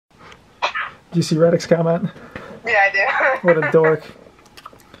Do you see Reddick's comment? Yeah, I do. What a dork.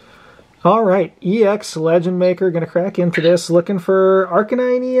 All right, EX Legend Maker, gonna crack into this. Looking for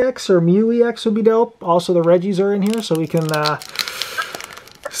Arcanine EX or Mew EX would be dope. Also, the Reggies are in here, so we can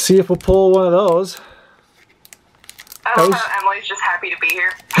see if we'll pull one of those. I love how Emily's just happy to be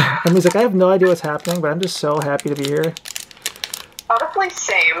here. Emily's like, I have no idea what's happening, but I'm just so happy to be here. Honestly,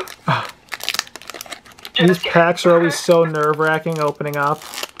 same. These packs are always so nerve-wracking opening up.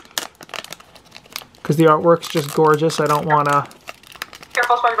 Because the artwork's just gorgeous. I don't want to...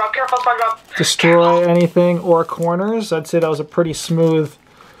 Careful, SpongeBob. Careful, SpongeBob. Destroy anything or corners. I'd say that was a pretty smooth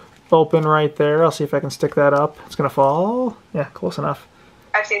open right there. I'll see if I can stick that up. It's going to fall. Yeah, close enough.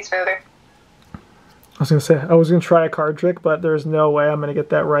 I've seen smoother. I was going to say, I was going to try a card trick, but there's no way I'm going to get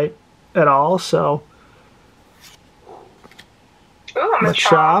that right at all, so... Ooh, I'm a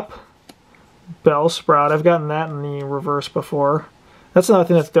Chop. Bellsprout. I've gotten that in the reverse before. That's another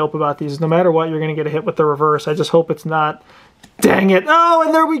thing that's dope about these. No matter what, you're going to get a hit with the reverse. I just hope it's not... Dang it! Oh,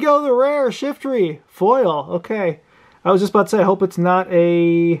 and there we go, the rare Shiftry foil. Okay. I was just about to say, I hope it's not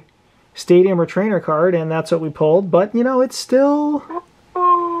a Stadium or Trainer card, and that's what we pulled. But, you know, it's still...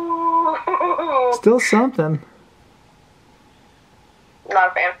 Still something.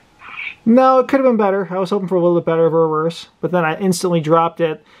 Not a fan. No, it could have been better. I was hoping for a little bit better of a reverse, but then I instantly dropped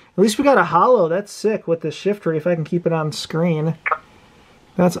it. At least we got a holo. That's sick with this Shiftry, if I can keep it on screen.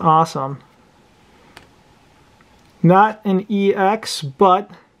 That's awesome. Not an EX,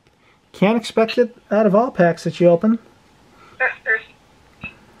 but can't expect it out of all packs that you open.